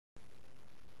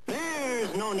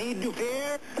There's no need to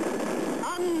fear.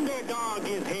 Underdog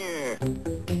is here.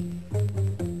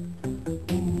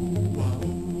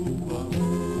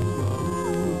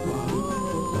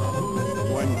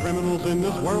 When criminals in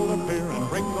this world appear and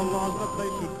break the laws that they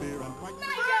should fear and fight...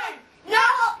 No,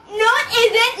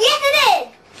 it isn't. Yes, it is.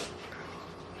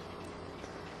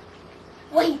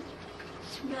 Wait,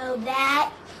 smell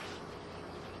that?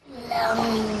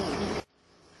 Yummy.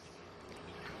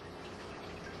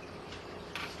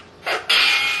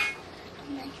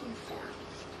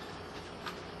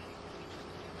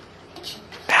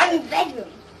 I'm in the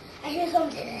bedroom. I hear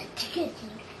someone in the kitchen.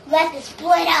 Let's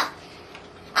split up.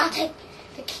 I'll take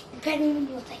the bedroom and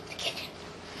you'll take the kitchen.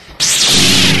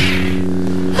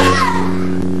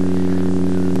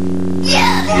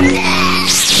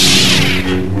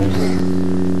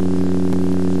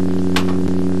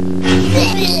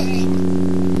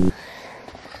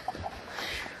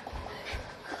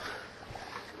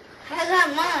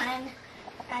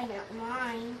 I got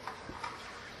mine.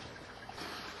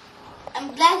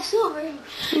 I'm glad silver.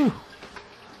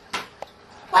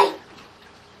 Wait,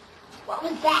 what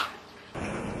was that?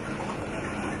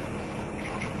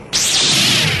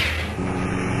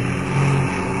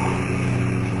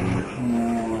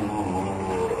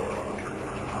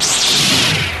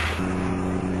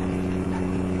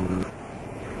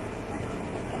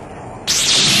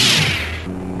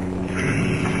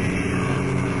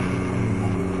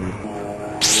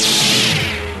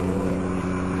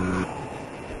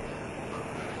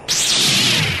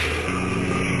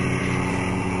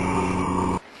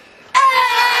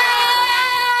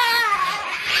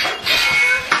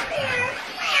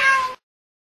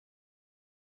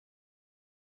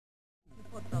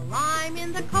 Put the lime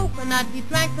in the coconut, he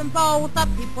drank them both up.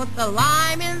 He put the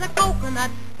lime in the coconut,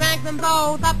 drank them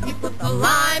both up. He put the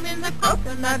lime in the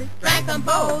coconut, he drank them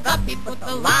both up. He put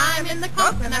the lime in the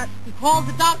coconut. He called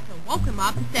the doctor, woke him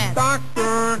up and said,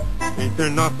 Doctor, ain't there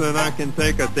nothing I can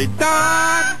take? I say,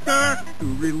 Doctor,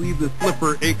 to relieve the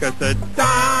slipper ache. I said,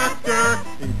 Doctor,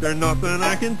 ain't there nothing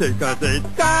I can take? I say,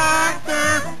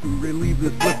 Doctor, to relieve the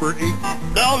slipper ache.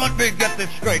 Now let me get this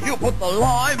straight. You put the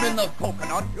lime in the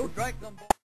coconut, you drank them both.